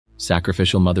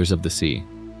Sacrificial mothers of the sea,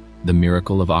 the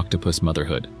miracle of octopus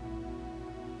motherhood.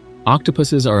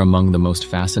 Octopuses are among the most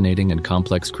fascinating and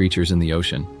complex creatures in the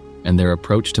ocean, and their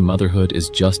approach to motherhood is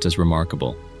just as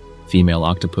remarkable. Female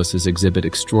octopuses exhibit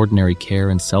extraordinary care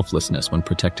and selflessness when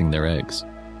protecting their eggs.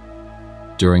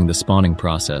 During the spawning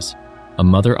process, a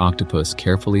mother octopus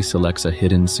carefully selects a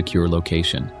hidden, secure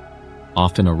location,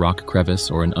 often a rock crevice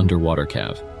or an underwater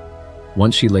cave.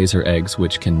 Once she lays her eggs,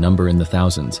 which can number in the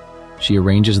thousands, she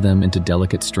arranges them into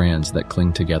delicate strands that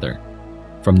cling together.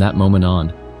 From that moment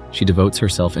on, she devotes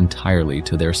herself entirely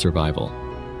to their survival.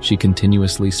 She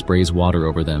continuously sprays water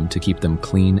over them to keep them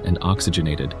clean and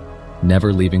oxygenated,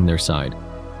 never leaving their side.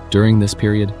 During this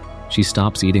period, she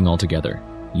stops eating altogether.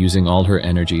 Using all her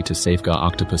energy to safeguard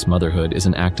octopus motherhood is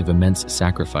an act of immense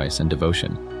sacrifice and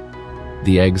devotion.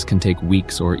 The eggs can take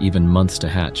weeks or even months to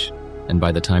hatch, and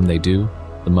by the time they do,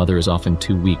 the mother is often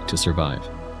too weak to survive.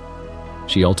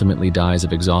 She ultimately dies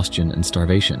of exhaustion and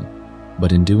starvation,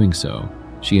 but in doing so,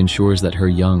 she ensures that her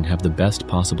young have the best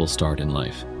possible start in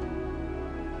life.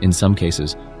 In some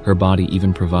cases, her body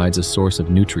even provides a source of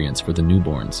nutrients for the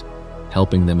newborns,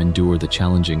 helping them endure the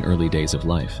challenging early days of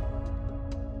life.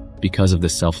 Because of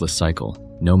this selfless cycle,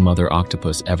 no mother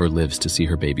octopus ever lives to see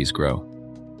her babies grow.